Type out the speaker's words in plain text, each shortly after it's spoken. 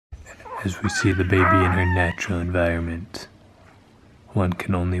As we see the baby in her natural environment, one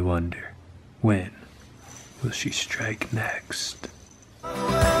can only wonder, when will she strike next?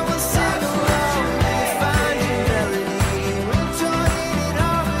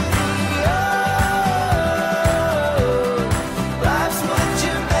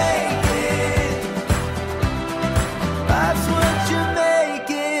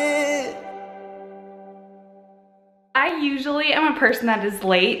 I usually am a person that is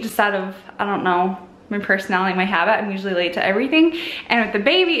late, just out of, I don't know, my personality, my habit. I'm usually late to everything. And with the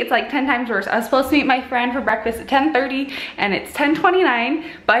baby, it's like 10 times worse. I was supposed to meet my friend for breakfast at 10:30 and it's 10:29,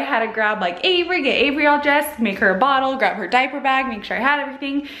 but I had to grab like Avery, get Avery all dressed, make her a bottle, grab her diaper bag, make sure I had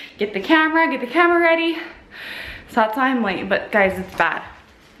everything, get the camera ready. So that's why I'm late, but guys, it's bad.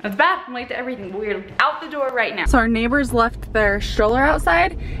 It's bad, I'm late to everything, but we're out the door right now. So our neighbors left their stroller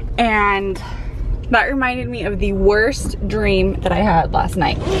outside, and that reminded me of the worst dream that I had last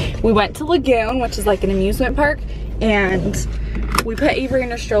night. We went to Lagoon, which is like an amusement park, and we put Avery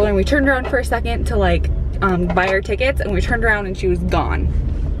in a stroller and we turned around for a second to like buy our tickets, and we turned around and she was gone.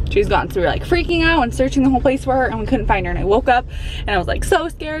 She was gone, so we were like freaking out and searching the whole place for her, and we couldn't find her. And I woke up and I was like so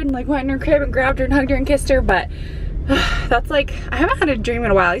scared and like went in her crib and grabbed her and hugged her and kissed her, but that's like, I haven't had a dream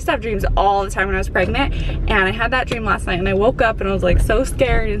in a while. I used to have dreams all the time when I was pregnant, and I had that dream last night and I woke up and I was like so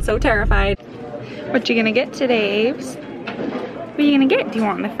scared and so terrified. What you gonna get today, Aves? What are you gonna get? Do you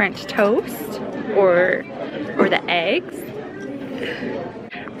want the French toast or the eggs?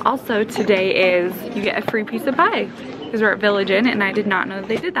 Also, today is you get a free piece of pie because we're at Village Inn, and I did not know that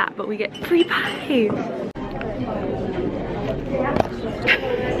they did that, but we get free pie.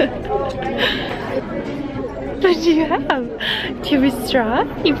 What do you have? Do you have a straw?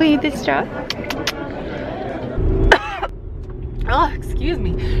 You play with the straw? Oh, excuse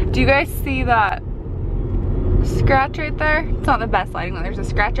me. Do you guys see that scratch right there? It's not the best lighting, but there's a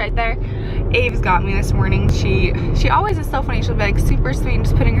scratch right there. Abe's got me this morning. She always is so funny. She'll be like super sweet and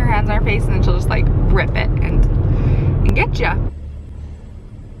just putting her hands on her face, and then she'll just like rip it and get ya.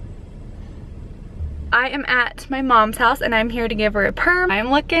 I am at my mom's house and I'm here to give her a perm. I'm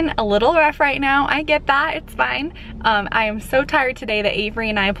looking a little rough right now. I get that, it's fine. I am so tired today that Avery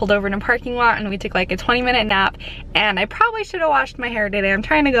and I pulled over in a parking lot and we took like a 20-minute nap, and I probably should have washed my hair today. I'm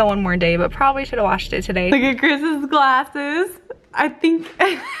trying to go one more day, but probably should have washed it today. Look at Chris's glasses. I think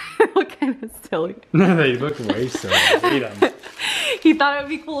I look kind of silly. No, they look way silly. He thought it would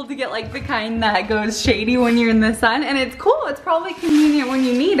be cool to get like the kind that goes shady when you're in the sun, and it's cool. It's probably convenient when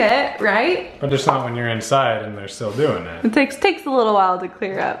you need it, right? But it's not when you're inside and they're still doing it. It takes a little while to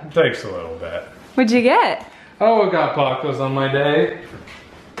clear up. It takes a little bit. What'd you get? Oh, I got tacos on my day.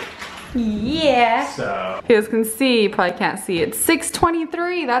 Yeah. So. You guys can see, you probably can't see. It's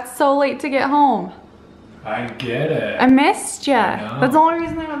 6:23. That's so late to get home. I get it. I missed ya. That's the only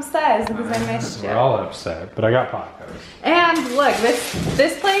reason I'm upset is because I missed ya. We're all upset, but I got tacos. And look,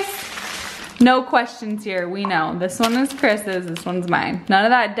 this place, no questions here. We know. This one is Chris's, this one's mine. None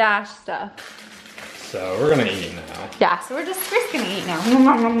of that Dash stuff. So we're gonna eat now. Yeah, so we're just gonna eat now.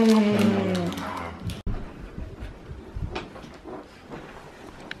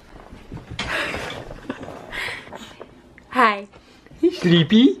 Hi.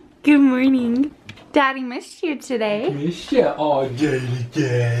 Sleepy? Good morning. Daddy missed you today. Missed you all day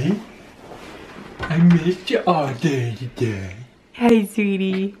today. I missed you all day today. Hey,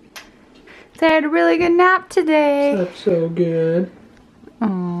 sweetie. So I had a really good nap today. Slept so good.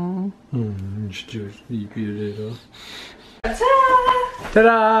 Aww. Just sleepy little. Ta-da!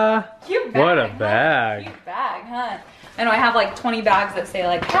 Ta-da! Cute bag. What a bag. Cute bag, huh? I know I have like 20 bags that say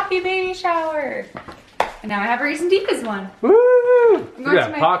like, happy baby shower. And now I have Reese and Deepa's one. Woo! Look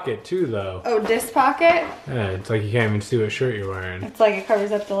at that pocket too though. Oh, this pocket? Yeah, it's like you can't even see what shirt you're wearing. It's like it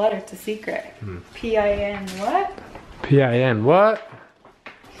covers up the letter. It's a secret. P-I-N what? P-I-N what?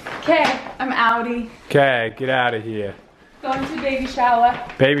 Okay, I'm outie. Okay, get out of here. Going to baby shower.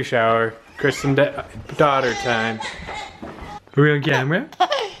 Baby shower. Chris and daughter time. Are we on camera?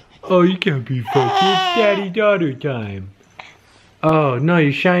 Oh, you can't be focused. It's daddy-daughter time. Oh, no,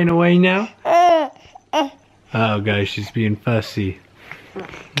 you're shying away now? Oh, guys, she's being fussy.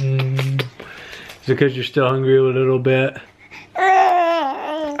 Is it because you're still hungry a little bit?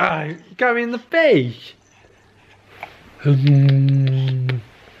 Ah, you got me in the face.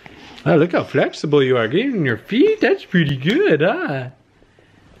 Oh, look how flexible you are. Getting your feet, that's pretty good, huh?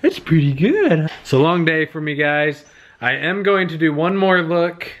 That's pretty good. It's a long day for me, guys. I am going to do one more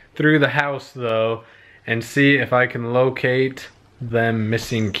look through the house, though, and see if I can locate them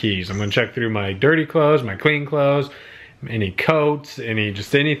missing keys. I'm gonna check through my dirty clothes, my clean clothes, any coats,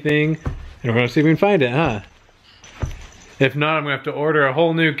 just anything, and we're gonna see if we can find it, huh? If not, I'm gonna have to order a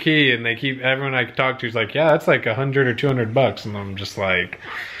whole new key, and everyone I talk to is like, yeah, that's like 100 or 200 bucks, and I'm just like,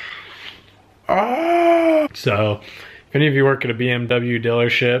 ah. So, if any of you work at a BMW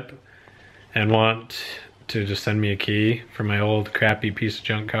dealership and want to just send me a key for my old crappy piece of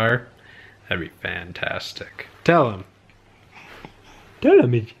junk car, that'd be fantastic. Tell him. Tell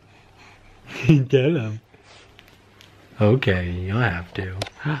him. Tell him. Okay, you'll have to.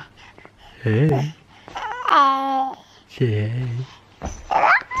 Hey. Say hey.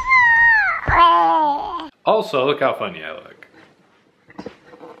 Also, look how funny I look.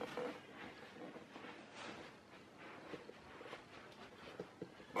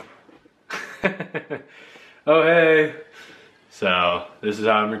 Oh hey. So this is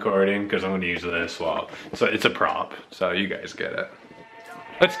how I'm recording because I'm going to use this while. So it's a prop, so you guys get it.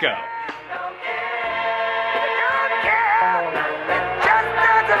 Let's go.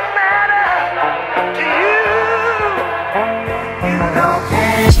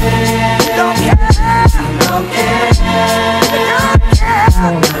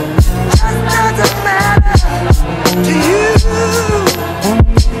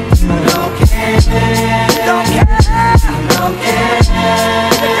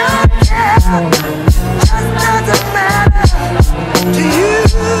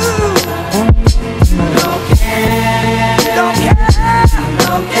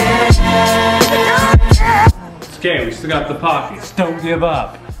 Okay, we still got the pockets. Don't give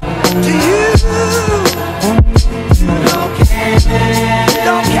up.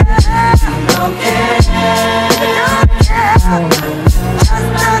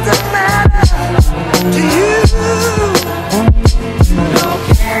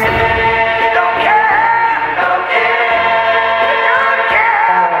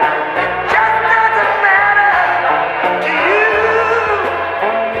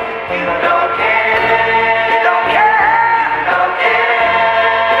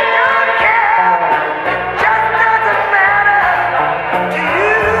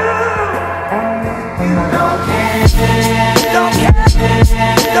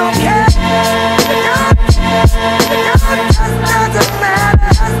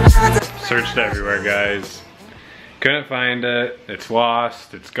 Searched everywhere, guys. Couldn't find it. It's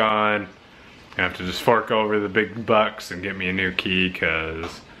lost. It's gone. I have to just fork over the big bucks and get me a new key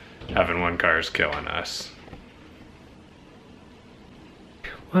because having one car is killing us.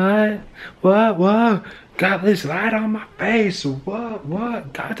 What? Got this light on my face.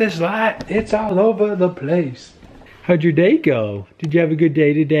 What? Got this light. It's all over the place. How'd your day go? Did you have a good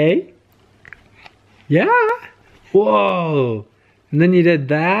day today? Yeah? Whoa. And then you did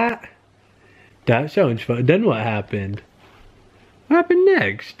that? That sounds fun. Then what happened? What happened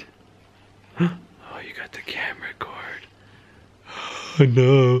next? Oh, you got the camera cord. Oh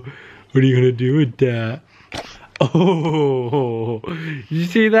no. What are you gonna do with that? Oh, you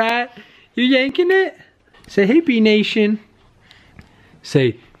see that? You yanking it? Say, hey, B Nation.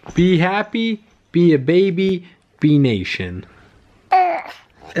 Say, be happy, be a baby, B Nation. Ugh.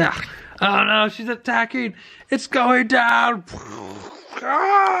 Oh no, she's attacking. It's going down.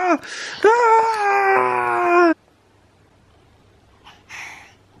 Ah! Ah!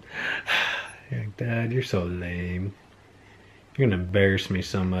 Dad, you're so lame. You're gonna embarrass me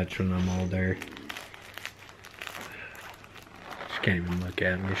so much when I'm older. She can't even look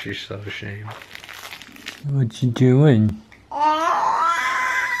at me. She's so ashamed. What you doing?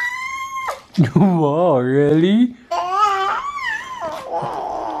 Whoa, really?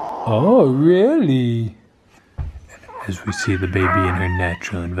 Oh, really? As we see the baby in her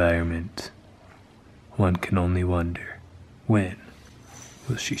natural environment, one can only wonder, when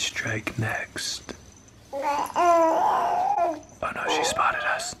will she strike next? Oh no, she spotted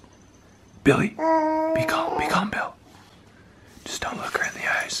us. Billy, be calm, Bill. Just don't look her in the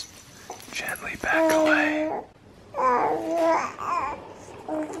eyes. Gently back away. Alright,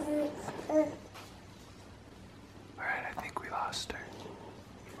 I think we lost her.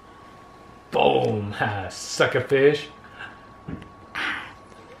 Boom! Ha, sucker fish.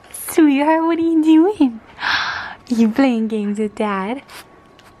 Sweetheart, what are you doing? You playing games with Dad?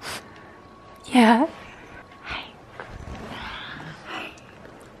 Yeah?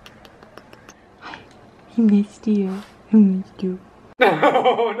 He missed you. He missed you.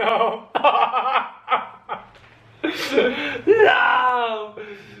 No, no. No!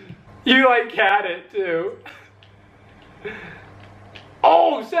 You like had it too.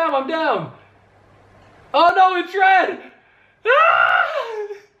 Oh, Sam, I'm down. Oh no, it's red. Ah!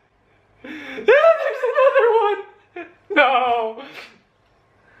 There's another one. No.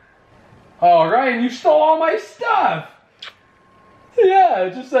 Oh, Ryan, you stole all my stuff. Yeah,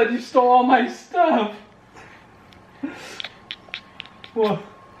 it just said you stole all my stuff. Whoa.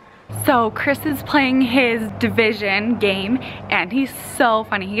 So Chris is playing his division game and he's so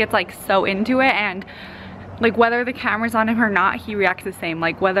funny. He gets like so into it, and like whether the camera's on him or not, he reacts the same.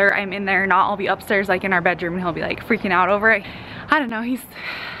 Like whether I'm in there or not, I'll be upstairs like in our bedroom and he'll be like freaking out over it. I don't know, he's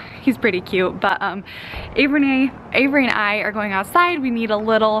pretty cute. But Avery and I are going outside. We need a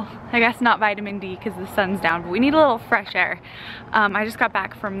little, I guess not vitamin D because the sun's down, but we need a little fresh air. I just got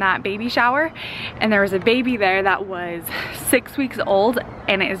back from that baby shower and there was a baby there that was 6 weeks old,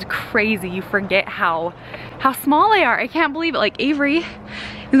 and it is crazy. You forget how small they are. I can't believe it. Like Avery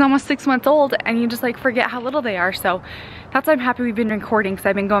is almost 6 months old and you just like forget how little they are. So that's why I'm happy we've been recording, because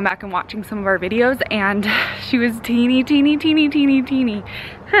I've been going back and watching some of our videos and she was teeny.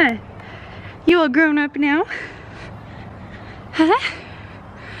 Huh? You all grown up now? Huh?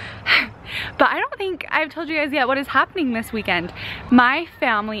 But I don't think I've told you guys yet what is happening this weekend. My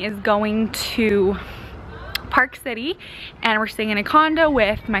family is going to Park City and we're staying in a condo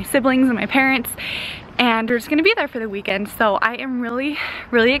with my siblings and my parents, and we're just gonna be there for the weekend. So I am really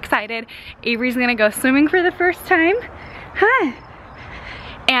excited. Avery's gonna go swimming for the first time. Huh?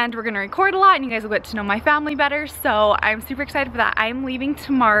 And we're gonna record a lot and you guys will get to know my family better. So I'm super excited for that. I'm leaving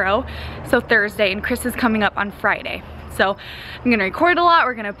tomorrow, so Thursday, and Chris is coming up on Friday. So I'm gonna record a lot,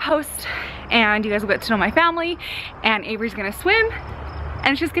 we're gonna post, and you guys will get to know my family, and Avery's gonna swim, and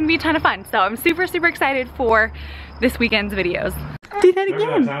it's just gonna be a ton of fun. So I'm super excited for this weekend's videos. Do that again.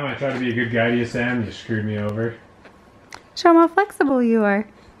 Remember that time I tried to be a good guy to you, Sam? You screwed me over. Show them how flexible you are.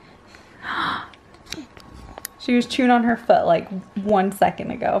 She was chewing on her foot like 1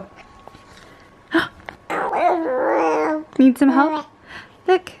 second ago. Need some help?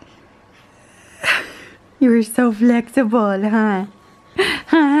 Look. You were so flexible, huh?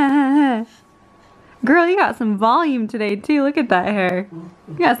 Girl, you got some volume today too. Look at that hair.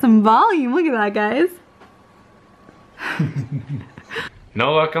 You got some volume. Look at that, guys.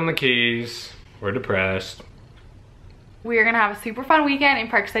 No luck on the keys. We're depressed. We are gonna have a super fun weekend in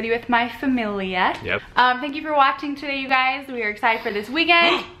Park City with my familia. Yep. Thank you for watching today, you guys. We are excited for this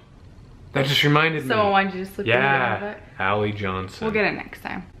weekend. That just reminded me. Someone wanted you to slip yeah, of it. Allie Johnson. We'll get it next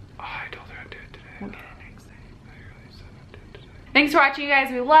time. Oh, I told her I'd do it today. We'll get it next time. I really said I'd do it today. Thanks for watching, you guys.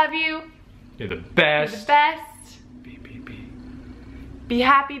 We love you. You're the best. You're the best. Be. Be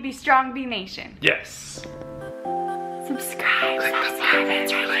happy, be strong, be nation. Yes. Subscribe. Click the button.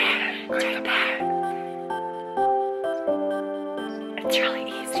 It's related. Click the button. It's really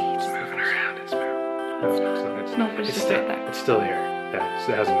easy. It's moving around. It's moving. No, but it's just right there. It's still here. Yeah,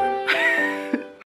 it hasn't moved.